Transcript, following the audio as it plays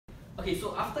Okay,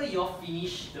 so after you all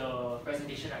finish the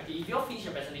presentation, right? Okay, if you all finish the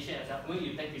presentation yourself, no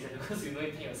need to thank presenter because you know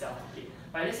you thank yourself. Okay,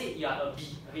 but let's say you are a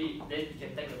B, okay, then you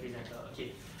can thank the presenter.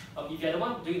 Okay, if you are the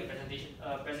one doing the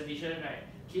presentation, right?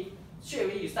 Okay, straight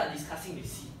away you start discussing with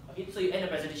C. Okay, so you end the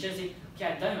presentation, say,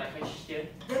 okay, I'm done with my question.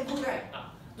 Then good, right?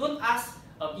 Don't ask,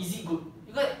 is it good?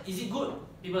 Because is it good?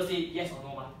 People say yes or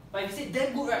no, but if you say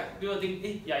damn good, right? People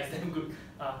think, yeah, it's damn good.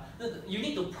 You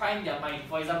need to prime their mind.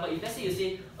 For example, if let's say you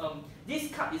say,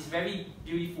 this cup is very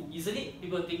beautiful, isn't it?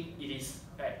 People think it is,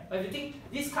 right? But if you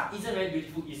think this cup isn't very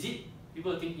beautiful, is it?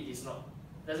 People think it is not.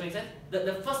 Does that make sense?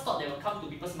 The first thought that will come to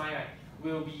people's mind, right,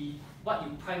 will be what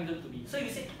you prime them to be. So if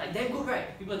you say like damn good,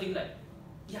 right? People think like,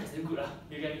 yeah, it's damn good,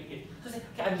 you get me? Okay. So say,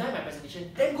 okay, I'm done with my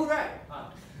presentation. Damn good, right?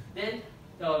 Then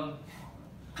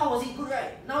how was it good,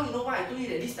 right? Now you know why I told you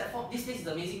that this platform, this place is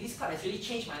amazing. This club has really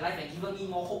changed my life and given me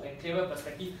more hope and clearer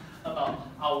perspective about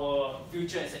our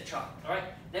future, etc. Alright?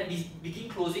 Then begin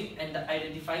closing and the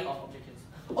identifying of objections.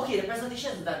 Okay, the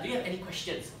presentation is done. Do you have any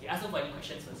questions? Okay, ask them for any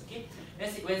questions first. Okay? Then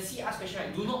when C asks question,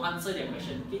 right, do not answer their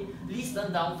question. Okay? List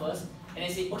them down first and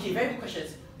then say, okay, very good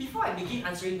questions. Before I begin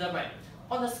answering them, right,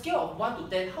 on a scale of 1 to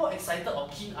 10, how excited or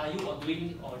keen are you on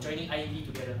doing or joining IEP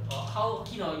together? Or how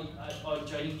keen are you on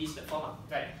joining this platform?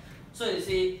 Right? So you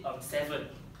say 7.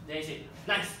 Then you say,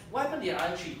 nice. What happened to the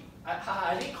other 3?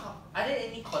 Are there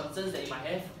any concerns that you might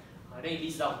have? Then you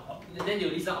list down. Then you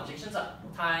list down objections,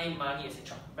 time, money,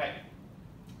 etc. Right?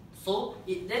 So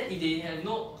then if they have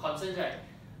no concerns, right,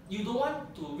 you don't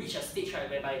want to reach a stage, right,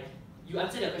 whereby you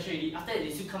answer their question already, after that they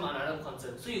still come out another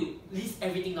concern. So you list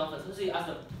everything down first. So you ask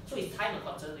them, so is time a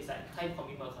concern? It's like time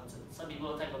commitment a concern. Some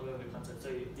people time commitment will be a concern. So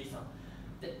you list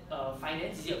down.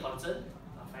 Finance, is it a concern?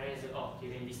 Finance, oh, okay,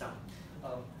 then you list down.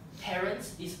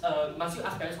 Parents, must you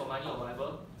ask parents for money or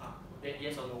whatever? Then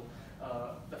yes or no.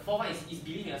 The fourth one is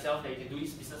believe in yourself that you can do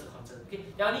this business a concern. Okay?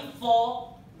 There are only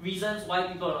 4 reasons why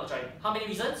people are not trying. How many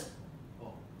reasons?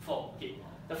 4. Okay.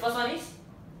 The first one is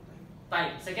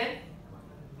time. Second,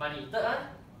 money. Third one,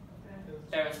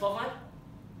 parents. Fourth one,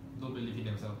 don't believe in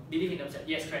themselves. Believe in themselves.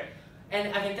 Yes, correct.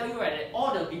 And I can tell you right that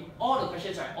all the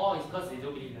questions, right, all is because they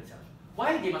don't believe in themselves.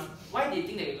 Why they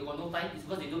think they got no time is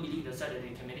because they don't believe in themselves that they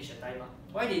can manage their time.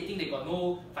 Why they think they got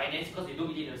no finance because they don't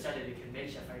believe in themselves that they can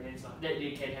manage their finance, that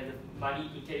they can have the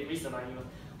money to raise the money.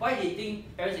 Why they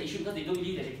think parents are issue because they don't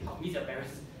believe that they can convince their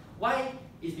parents. Why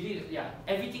is believe? Yeah,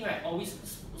 everything, right, always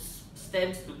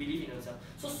stems to believe in themselves.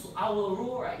 So our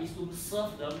role, right, is to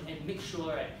serve them and make sure,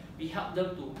 right, we help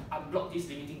them to unblock these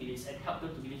limiting beliefs and help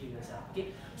them to believe in themselves. Okay,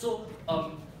 so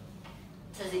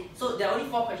so there are only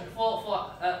 4 questions.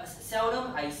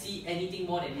 Seldom I see anything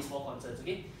more than these 4 concerns.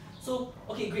 Okay, so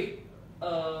okay, great.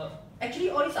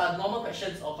 Actually, all these are normal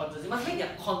questions or concerns. You must make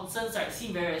their concerns, right,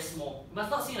 seem very, very small. It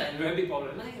must not seem like a very big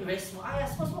problem. It must make it very small. Yeah,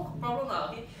 small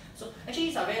problem. Okay, so actually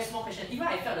these are very small questions. Even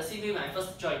I felt the same way when I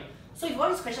first joined. So if all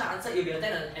these questions are answered, you'll be a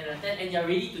 10 and a 10, and you're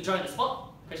ready to join the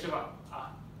sport. Question mark.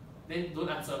 Then don't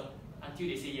answer until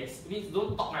they say yes. It means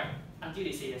don't talk, right, until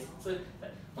they say yes. So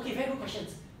okay, very good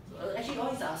questions. Actually,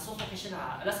 all these are so small questions.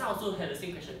 Last time I also had the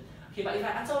same question. Okay, but if I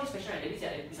answer all these questions, right,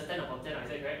 that means it's a 10 upon 10, right? Is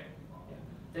that correct? Yeah.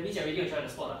 That means you're ready to join the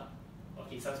sport.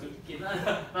 Okay, sounds good. Okay,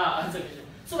 answer the question.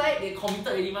 So like they committed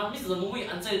already, this is the moment you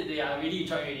answer, they are ready to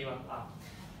join already.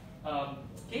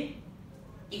 Okay.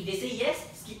 If they say yes,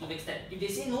 skip the next step. If they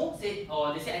say no,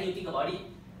 or they say I need to think about it,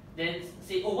 then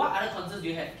say, oh, what other concerns do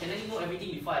you have? Can I know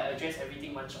everything before I address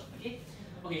everything one shot? Okay.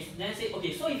 Okay, then say,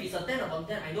 okay, so if it's a 10 upon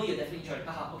 10, I know you're definitely join.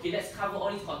 Okay, let's cover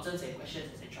all these concerns and questions,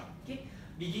 etc. Okay,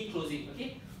 begin closing.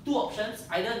 Okay, 2 options.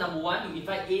 Either number 1, you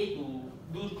invite A to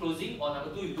do closing, or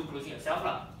number 2, you do closing yourself.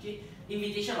 Okay,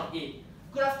 invitation of A.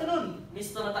 Good afternoon,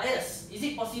 Mr. Matthias. Is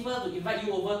it possible to invite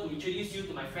you over to introduce you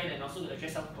to my friend and also to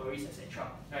address some queries,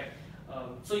 etc. Right?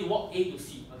 So you walk A to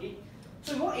C. Okay,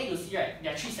 so you walk A to C. Right?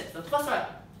 There are 3 steps. The first one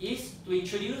is to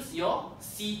introduce your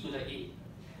C to the A.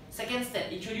 Second step,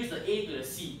 introduce the A to the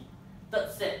C. Third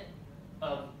step,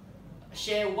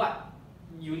 share what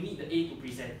you need the A to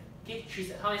present. Okay, 3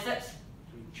 steps. How many steps?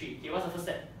 3. Okay, what's the first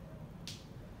step?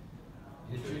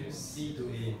 Introduce C to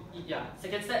A. Yeah.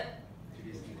 Second step?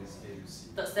 Introduce A to C.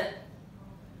 Third step?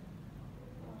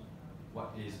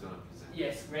 What A is going to present.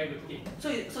 Yes, very good.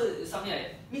 Okay, so something like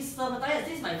that. Mr. Matthias,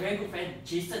 this is my very good friend,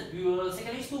 Jason. We were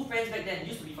secondary school friends back then,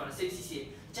 used to be from the same CCA.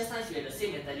 Just nice, we had the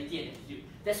same mentality and attitude.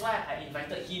 That's why I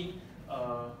invited him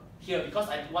here, because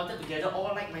I wanted to gather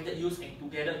all like-minded youths and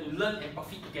together to learn and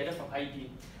profit together from IEP.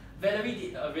 Valerie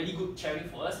did a really good sharing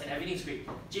for us and everything is great.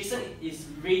 Jason is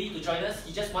ready to join us.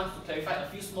 He just wants to clarify a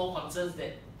few small concerns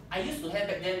that I used to have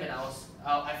back then when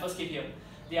I first came here.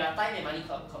 There are time and money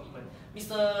commitment.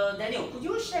 Mr. Daniel, could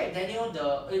you share with Daniel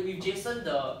with Jason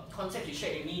the concept you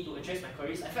shared with me to address my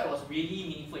queries? I felt it was really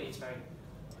meaningful and inspiring.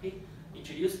 Okay,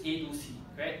 introduce A to C,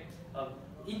 correct?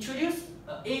 Introduce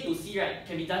A to C, right?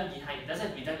 Can be done behind. It doesn't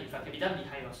have to be done in front. Can be done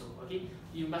behind also. Okay,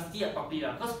 you must tee up properly,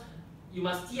 because you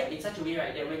must tee up in such a way,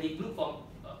 right, that when they look for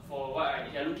what, right,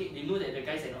 they are looking, they know that the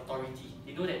guy's an authority.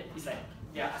 They know that it's like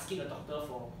they are asking a doctor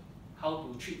for how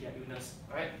to treat their illness.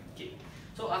 Alright? Okay.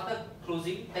 So after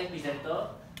closing, thank presenter.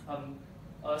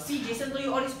 See, Jason told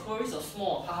you all these queries are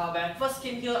small. Haha, when I first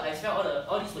came here, I felt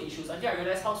all these were issues until I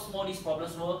realized how small these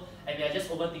problems were and they are just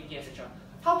overthinking, etc.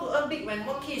 How to earn big when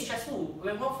 1K is stressful,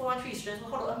 when 1413 is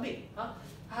stressful, how to earn big? Huh?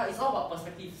 It's all about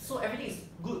perspective. So everything is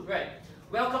good, right?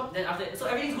 Welcome, then after that, so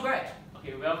everything's good, right?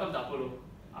 Okay, welcome to Apollo.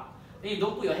 Then you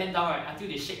don't put your hand down, right, until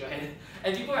they shake your hand.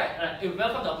 And people, right,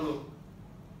 welcome to Apollo.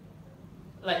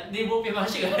 Like, they will be able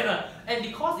to shake your hand, right? And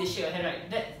because they shake your hand,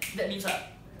 right, that means what?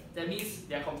 That means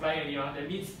they are complying with you. That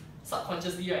means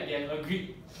subconsciously, right, they have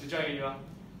agreed to join with you.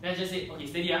 Then I just say, okay,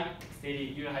 steady, steady,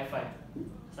 give me a high five.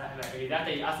 So high five. Okay, then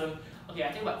after you ask them, okay, I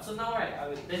tell you what, so now, right, I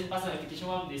will then pass on the application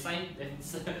form, they sign, then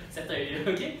settle it,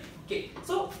 okay? Okay,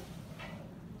 so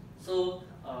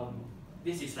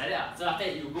this is like that. So after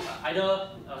that, you book either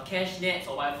cash, nets,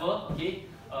 or whatever, okay?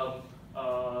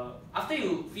 After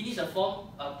you finish the form,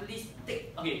 please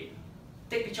take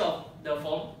picture of the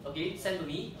form, okay? Send to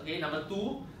me, okay? Number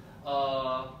 2,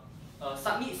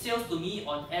 submit sales to me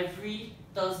on every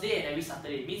Thursday and every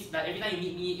Saturday. Means like every time you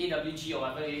meet me, AWG or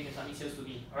whatever, you can submit sales to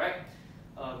me, alright?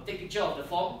 Take picture of the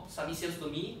form, submit sales to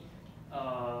me.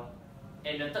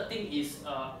 And the third thing is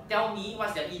tell me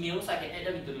what's their email so I can add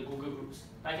them into the Google groups.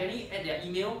 I can only add their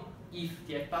email if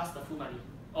they have passed the full money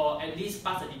or at least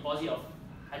passed a deposit of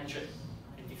 $150.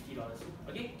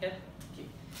 Okay, can? Okay,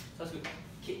 sounds good.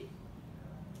 Okay.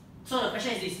 So the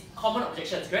question is this: common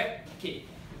objections, correct? Okay.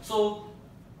 So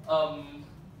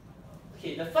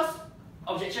okay, the first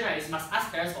objection, right, is must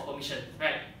ask parents for permission,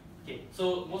 right? Okay.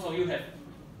 So most of you have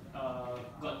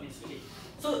got this. Okay.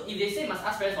 So if they say must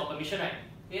ask parents for permission, right?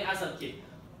 You ask them, okay.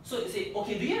 So you say,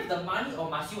 okay, do you have the money or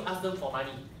must you ask them for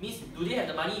money? Means, do they have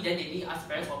the money, then they need to ask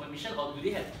parents for permission, or do they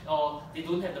have, or they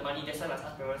don't have the money, that's why must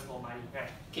ask parents for money, right?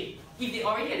 Okay. If they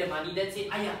already have the money, then say,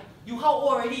 Aya, you how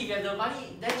old already? If you have the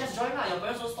money, then just join lah. Your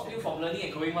parents won't stop you from learning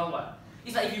and growing one, what?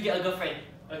 It's like if you get a girlfriend,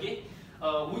 okay?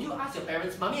 Would you ask your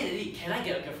parents, Mommy and Daddy, can I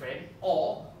get a girlfriend?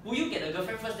 Or will you get a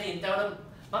girlfriend first, then you tell them,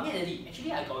 Mommy and Daddy,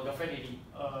 actually I got a girlfriend already.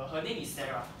 Her name is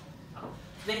Sarah.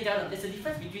 Then you tell them, there's a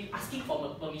difference between asking for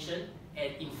permission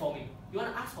and informing. You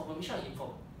want to ask for permission or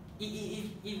inform?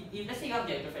 If let's say you want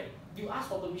to get a girlfriend, you ask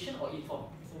for permission or inform?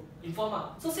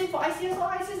 Inform. So same for ICS, or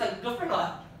ICS like girlfriend,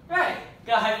 right?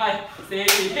 Okay, high five.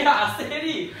 Steady. Yeah,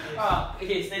 steady.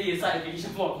 Okay, steady inside the application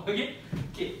form.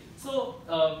 Okay. So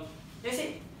let's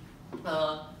say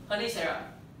her name is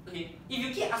Sarah. Okay. If you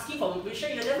keep asking for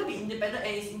permission, you'll never be independent,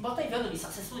 and it's important if you want to be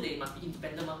successful, they must be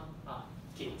independent.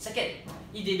 Okay. Second,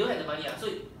 if they don't have the money, so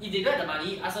if they don't have the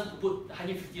money, ask them to put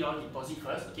 $150 deposit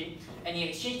first, okay? And in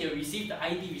exchange, they will receive the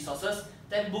IT resources,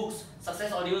 10 books,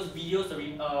 success audios, videos,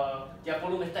 their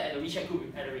follow method, and the WeChat group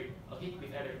with Aderic, okay? With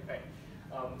Aderic, right?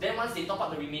 Then once they top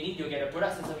up the remaining, they'll get the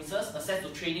products and services, access to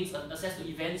trainings, access to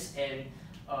events, and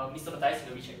Mr. Matthias in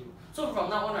the WeChat group. So from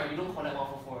now on, right, we don't collect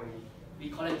 144 already. We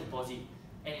collect deposit.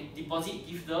 And deposit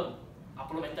give them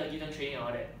Apollo method, give them training and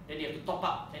all that. Then they have to top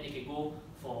up, then they can go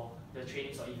for the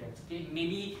trainings or events. Okay,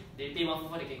 maybe they pay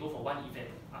 144, they can go for one event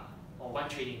or one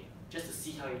training just to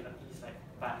see how it is like.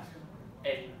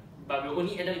 But we'll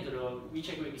only enter into the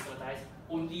WeChat group with Mr. Matthias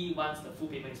only once the full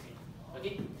payment is made.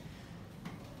 Okay.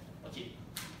 Okay.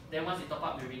 Then once they top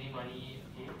up the remaining money,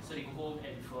 okay, so they go home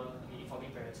and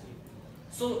informing parents. Okay.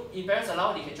 So if parents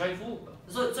allow, they can join full.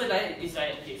 So like it's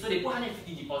like okay. So they put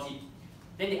 150 deposit.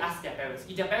 Then they ask their parents.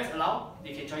 If their parents allow,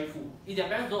 they can join full. If their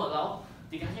parents don't allow,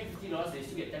 they get $150, they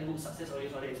still get 10 books, success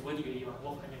audios, all that. It's worth it really, worth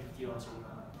 $150 already.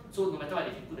 So no matter what,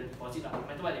 they can put the deposit, no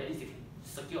matter what, at least they can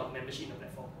secure a membership in the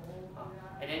platform.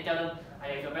 And then tell them,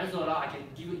 if your parents don't allow, I can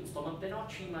give you installment plan,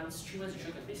 3 months. 3 months you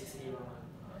sure can pay 60 euros.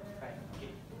 Right,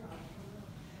 okay.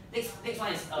 Next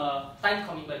one is time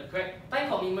commitment, correct? Time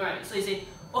commitment, right? So you say,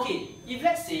 okay, if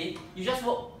let's say you just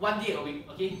work 1 day a week,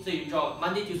 okay? So you draw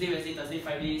Monday, Tuesday, Wednesday, Thursday,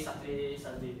 Friday, Saturday,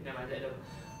 Sunday. Then I let them.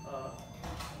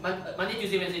 Monday,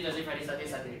 Tuesday, Wednesday, Thursday, Friday, Saturday,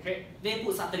 Sunday, correct? Then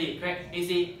put Saturday, correct? They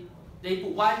say, they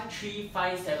put 1, 3,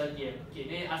 5, 7 p.m. Okay,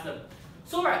 then ask them.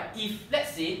 So right, if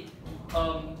let's say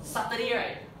Saturday,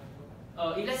 right?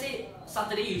 If let's say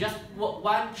Saturday you just work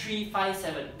 1, 3, 5,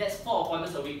 7, that's 4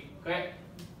 appointments a week, correct?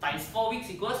 Times 4 weeks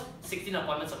equals 16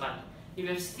 appointments a month. If you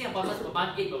have 16 appointments per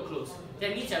month, 8 will close.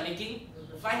 That means you're making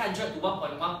 500 to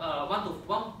 1.1 to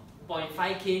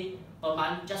 1.5K per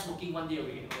month just working 1 day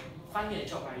away. Find me a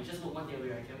job, right? You just work 1 day away,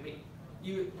 right? You can make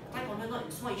you time commitment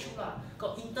not small issue lah.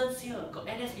 Got interns here, got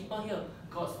NS people here,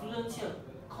 got students here.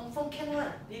 Confirm can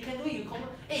one. You can do it. You confirm.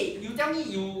 Hey, you tell me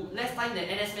you less time than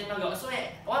NS man now. You so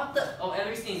 1/3 of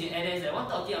everything is in NS.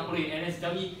 1/3 of the employee in NS.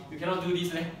 Tell me you cannot do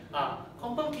this,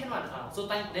 confirm can one. So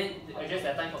time then address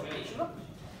that time commitment issue.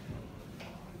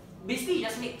 Basically, you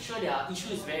just make sure their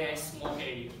issue is very small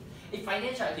already. If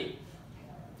finance, okay,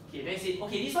 then say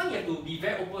okay, this one you have to be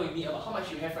very open with me about how much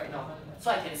you have right now,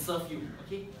 so I can serve you.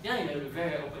 Okay, then you have to be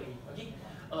very open with me. Okay,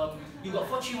 you got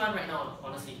 431 right now.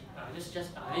 Honestly, then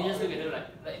just look at it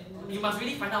like you must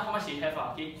really find out how much they have.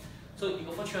 Okay, so you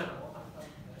got 431.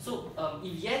 So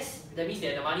if yes, that means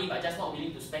they have the money but just not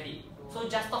willing to spend it. So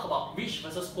just talk about rich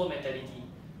versus poor mentality.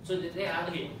 So they are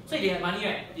okay. So if they have money,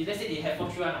 right? If let's say they have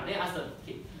 431, then ask them.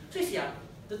 Okay, so you see,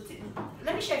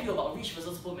 let me share with you about rich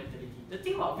versus poor mentality. The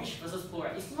thing about rich versus poor,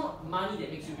 right? It's not money that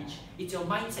makes you rich. It's your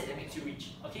mindset that makes you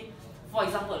rich. Okay. For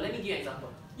example, let me give you an example.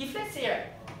 If let's say,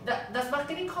 right, does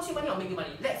marketing cost you money or make you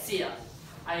money? Let's say,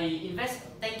 I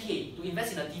invest 10K to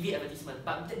invest in a TV advertisement,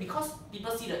 but because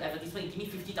people see the advertisement, it give me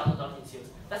 $50,000 in sales.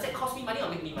 Does that cost me money or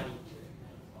make me money?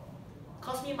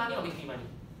 Cost me money or make me money?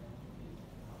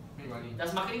 Make money.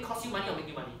 Does marketing cost you money or make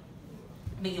you money?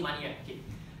 Make you money, right? Okay.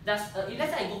 Does if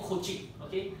let's say I go coaching,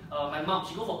 okay? My mom,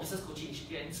 she go for business coaching, she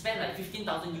can spend like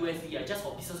 15,000 USD just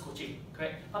for business coaching,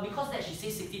 correct? But because that she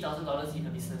saves $60,000 in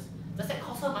her business, does that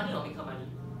cost her money or make her money?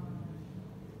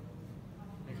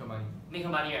 Make her money. Make her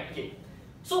money, right? Okay.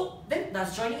 So then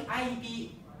does joining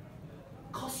IEP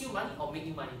cost you money or make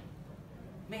you money?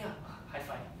 Make her high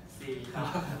five, steady,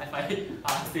 high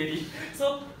five, steady.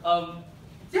 So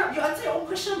yeah, you answer your own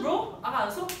question, bro.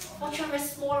 So fortune very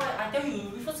small, right? I tell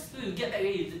you, first you get back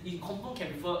already, you confirm can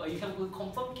refer, you can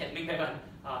confirm can make back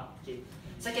one. Okay.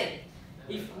 Second,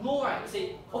 if no, right,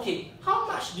 say okay, how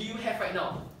much do you have right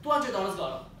now? $200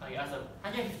 got you ask them.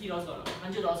 $150 got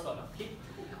 $100 got okay.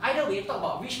 Either way, talk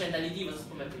about rich mentality versus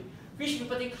poor mentality. Rich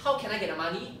people think, how can I get the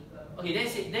money? Okay,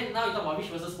 then now you talk about rich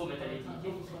versus poor mentality.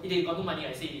 Okay, if they got no money,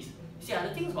 I say this. See,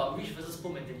 the things about rich versus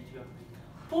poor mentality.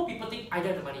 Poor people think I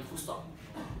have the money, full stop.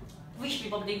 Rich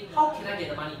people think, how can I get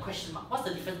the money? Question mark. What's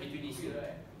the difference between these two?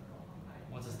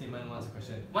 One's a statement, one's a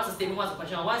question. One's a statement, one's a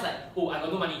question. One is like, oh, I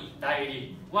got no money, die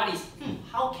already. One is,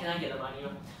 how can I get the money?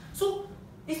 So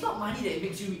it's not money that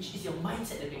makes you rich, it's your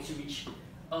mindset that makes you rich.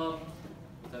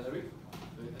 Salary?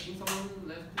 I think someone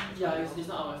left. Yeah, it's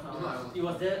not ours. It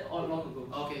was there all long ago.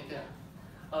 Okay,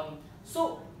 yeah.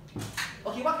 So,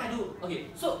 okay, what can I do? Okay,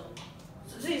 so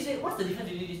you say, what's the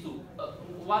difference between these two?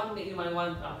 One make you money,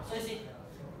 one. So you say,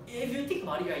 if you think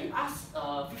about it, right, you ask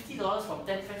 $50 from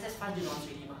 10 friends, that's $500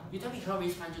 already. You tell me you cannot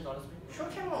raise $500. Sure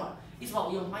can not. It's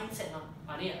about your mindset now.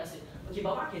 Then I say, okay,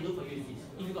 but what I can do for you is this.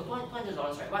 If you got $200,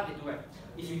 right, what I can do, right,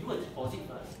 is you do a deposit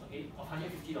first, okay, of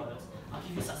 $150. I'll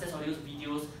give you success audios,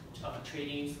 videos,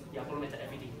 trainings, the Apollo method,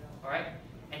 everything. Alright?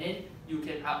 And then you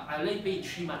can, I'll let you pay in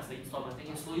 3 months the installment, then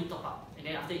you can slowly top up. And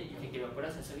then after that, you can get your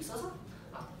products and services.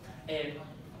 And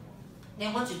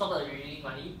then once you top up the remaining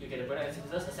money, you get the products and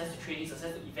services, access to trainings,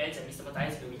 access to events, and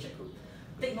systematize the WeChat group.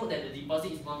 Take note that the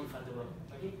deposit is non-refundable.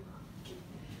 Okay?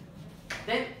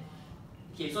 Then,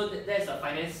 okay, so that's the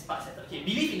finance part settled. Okay,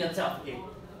 believe in themselves. Okay.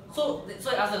 So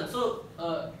I asked them. So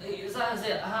I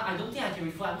said, I don't think I can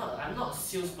refer. I'm not a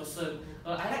salesperson.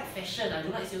 I like fashion. I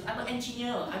don't like sales. I'm an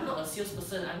engineer. I'm not a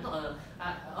salesperson. I'm not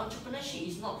entrepreneurship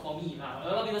is not for me. A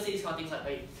lot of people say these kind of things like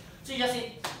that. So you just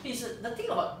say, the thing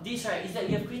about this, right, is that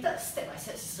we have created a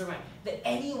step-by-step system, right, that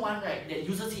anyone, right, that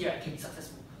uses it, right, can be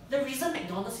successful. The reason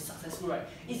McDonald's is successful, right,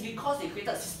 is because they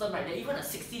created a system, right, that even a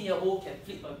 16-year-old can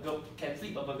flip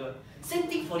a burger. Same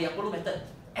thing for the Apollo method.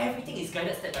 Everything is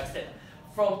guided step by step.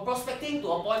 From prospecting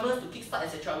to appointments to kickstart,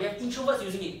 etc. We have introverts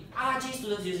using it, RJ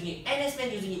students using it, NS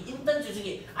men using it, interns using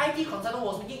it. IT consultant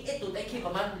was making 8 to 10K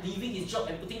per month, leaving his job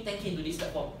and putting 10K into this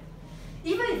platform.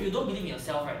 Even if you don't believe in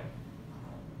yourself, right,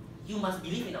 you must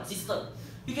believe in our system.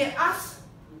 You can ask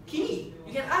Kimi,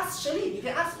 you can ask Shirley, you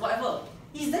can ask whatever.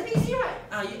 It's damn easy, right?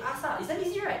 You ask it's damn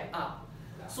easy, right?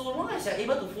 So long as you're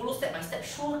able to follow step by step,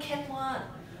 sure can one.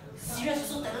 Serious, you're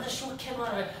so talented, sure can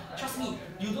one, right? Trust me,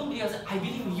 you don't believe yourself, I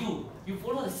believe in you. You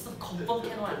follow the system, confirm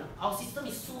can one. Our system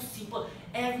is so simple.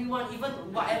 Everyone, even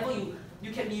whatever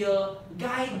you can be a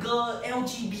guy, girl,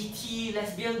 LGBT,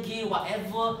 lesbian, gay,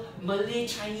 whatever, Malay,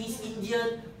 Chinese,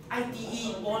 Indian,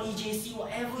 ITE, Poly, JC,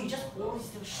 whatever, you just follow the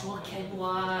system, sure can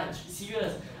one.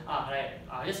 Serious. Right.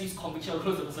 Just use conviction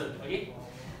across the person, okay?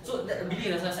 So that belief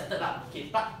in yourself settled lah. Okay,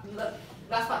 but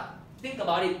last part, think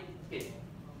about it. Okay.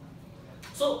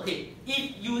 So okay,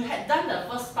 if you had done the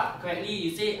first part correctly, you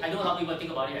say I don't allow people to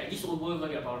think about it, right? This won't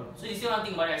be a problem. So you still want to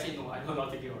think about it, I say no, I don't allow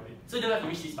thinking about it. So you don't have to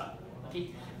reach this part. Okay?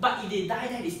 But if they die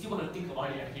there, they still want to think about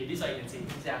it. Okay, this is what you can say.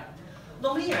 Yeah.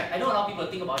 Normally, right, I don't allow people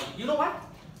to think about it. You know why?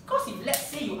 Because if let's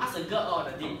say you ask a girl out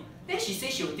on a date, then she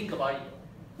says she will think about it.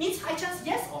 Means high chance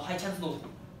yes or high chance no.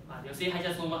 They'll say high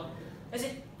chance no. I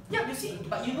say, yeah, you see,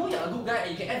 but you know you're a good guy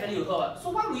and you can add value to her.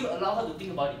 So why will you allow her to think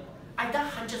about it? I've done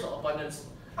hundreds of appointments.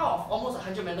 Out of almost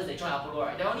 100 members that join Apollo,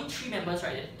 right, there are only 3 members,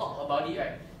 right, that talk about it,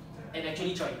 right, and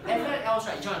actually join. Everyone else,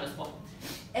 right, join on the spot.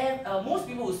 And most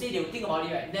people who say they will think about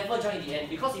it, right, never join in the end,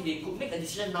 because if they could make a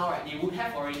decision now, right, they would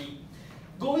have already.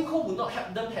 Going home would not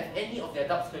help them have any of their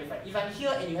doubts clarified. If I'm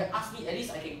here and you have asked me, at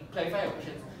least I can clarify your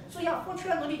questions. So yeah, 4 3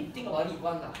 1 no need to think about it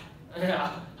one lah.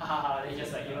 Yeah, hahaha, they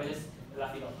just like, you know, just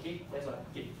laugh it off, okay? That's what,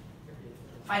 okay.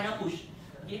 Final push,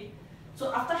 okay?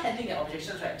 So after handling the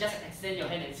objections, right, just extend your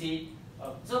hand and say,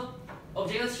 so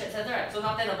objections settled, right? So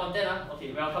now 10 upon 10,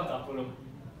 okay, welcome to Apollo.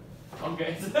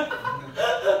 Congrats.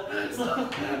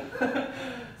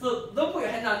 so don't put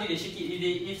your hand down until they shake it.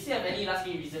 If you still have any last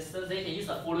minute resistance, then you can use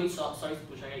the following stories to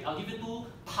push. Okay? I'll give you 2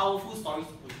 powerful stories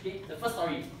to push. Okay? The first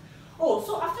story. Oh,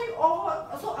 so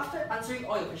after answering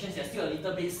all your questions, you're still a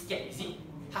little bit scared, you see?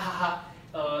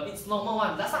 It's normal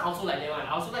one. Last time I also like that one. I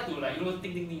also like to like, you know,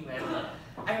 think man.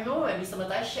 I remember when Mr.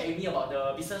 Matthias shared with me about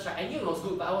the business, right? I knew it was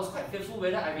good, but I was quite fearful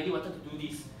whether I really wanted to do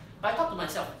this. But I thought to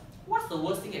myself, what's the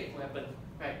worst thing that could happen,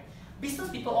 right? Business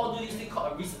people all do this thing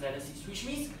called a risk analysis, which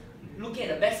means looking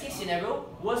at the best case scenario,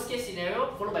 worst case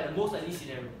scenario, followed by the most likely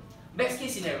scenario. Best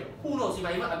case scenario, who knows, you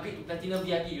might even upgrade to platinum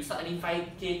VIP, you start earning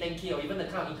 5k, 10k, or even the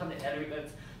kind of income that Eric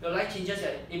earns. Your life changes,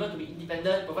 you're able to be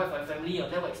independent, provide for your family, your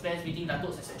travel expense, meeting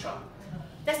datos, etc.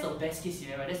 That's the best case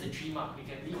scenario, that's the dream mark. You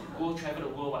can go travel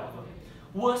the world, whatever.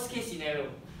 Worst case scenario,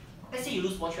 let's say you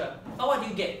lose Porsche. Now what do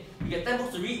you get? You get 10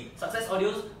 books to read, success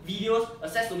audios, videos,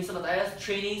 access to Mr. Matthias,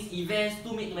 trainings, events,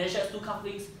 2 made memberships, 2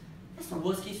 cufflinks. That's the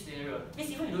worst case scenario.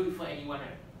 Means even you don't refer anyone,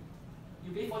 right?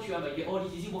 You pay 431, but you get all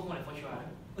these, is it worth more than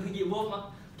 431? You get worth,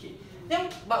 ma? Okay. Then,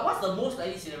 but what's the most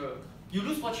likely scenario? You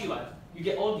lose 431, you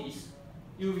get all these,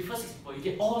 you refer 6 people, you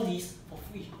get all these for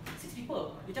free. 6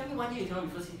 people. You tell me 1 year you cannot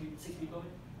refer 6 people?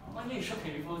 1 year you sure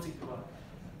can refer 6 people.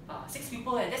 6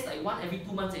 people, that's like 1 every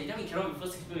 2 months. You tell me you cannot refer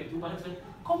 6 people in 2 months.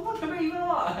 Come on, can you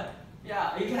know?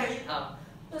 Yeah, you get what I mean?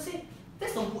 So say,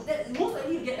 that's most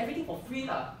likely you get everything for free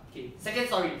lah. Okay, second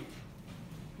story.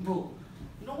 Bro,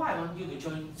 you know why I want you to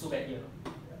join so badly?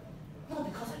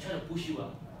 Not because I'm trying to push you,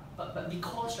 but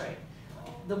because, right,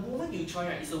 the moment you join,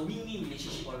 right, it's a win-win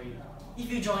relationship already.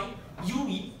 If you join, you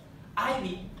win, I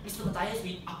win, Mr. Matthias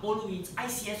wins, Apollo wins,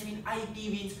 ICS wins,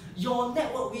 IP wins, your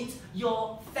network wins,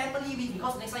 your family wins,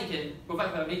 because next time you can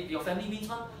provide for your family wins,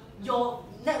 your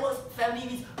network's family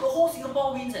wins, the whole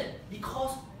Singapore wins,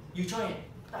 because you join.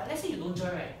 Let's say you don't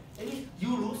join, right? That means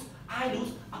you lose, I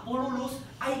lose, Apollo lose,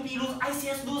 IP lose,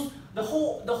 ICS lose, the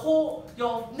whole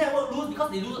your network lose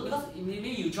because they lose, because maybe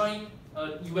you join,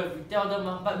 you have to tell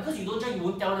them, but because you don't join, you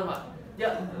won't tell them.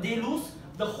 They lose,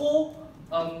 the whole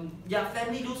their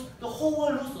family lose, the whole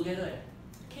world lose together.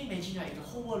 Can you imagine, right? The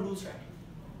whole world lose, right?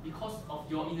 Because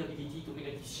of your inability to make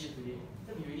a decision today.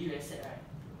 That would be really very sad, right?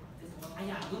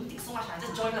 Aiya, don't think so much, I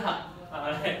just join lah.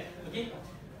 Okay?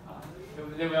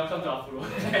 Then welcome to our flow.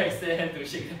 Extend hand to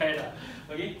shake the hand.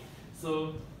 Okay?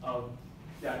 So,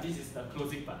 yeah, this is the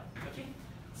closing part. Okay?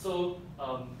 So,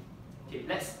 okay,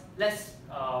 let's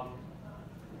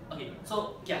okay,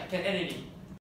 so yeah, can end already.